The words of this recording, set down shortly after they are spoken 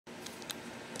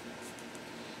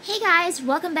Hey guys,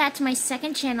 welcome back to my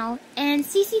second channel, and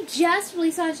Cece just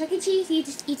released on Chuck E. Cheese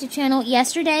YouTube channel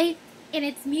yesterday, and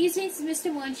it's Musings of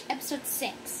Mr. Munch, episode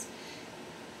 6,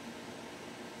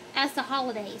 as the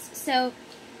holidays. So,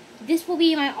 this will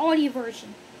be my audio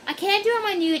version. I can't do it on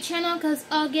my new channel because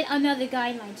I'll get another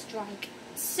guideline strike.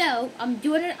 So, I'm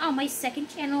doing it on my second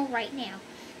channel right now.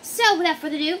 So, without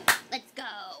further ado, let's go!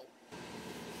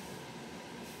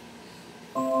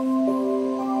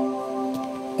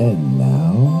 And now,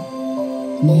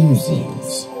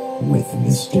 Musings with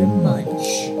Mr. Munch.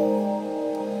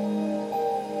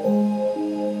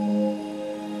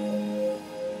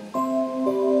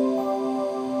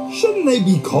 Shouldn't they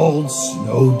be called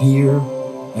snow deer?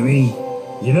 I mean,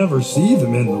 you never see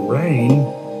them in the rain.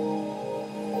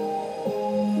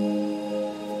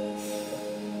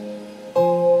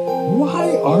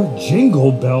 Why are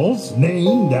jingle bells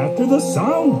named after the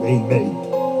sound they make?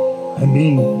 I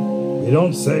mean, they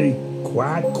don't say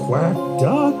quack, quack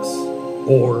ducks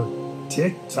or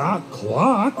tick-tock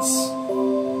clocks.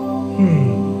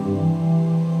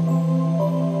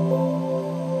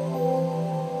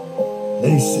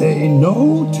 They say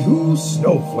no two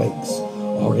snowflakes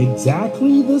are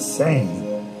exactly the same.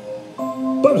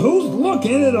 But who's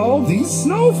looking at all these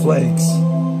snowflakes?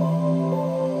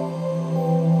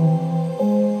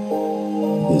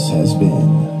 This has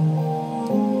been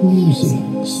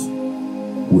Musings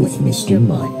with Mr.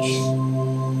 Munch.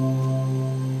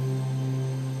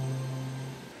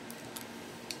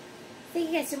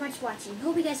 Thank you guys so much for watching.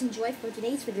 Hope you guys enjoyed for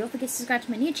today's video. Don't forget to subscribe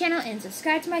to my new channel and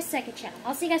subscribe to my second channel.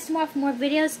 I'll see you guys tomorrow for more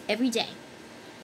videos every day.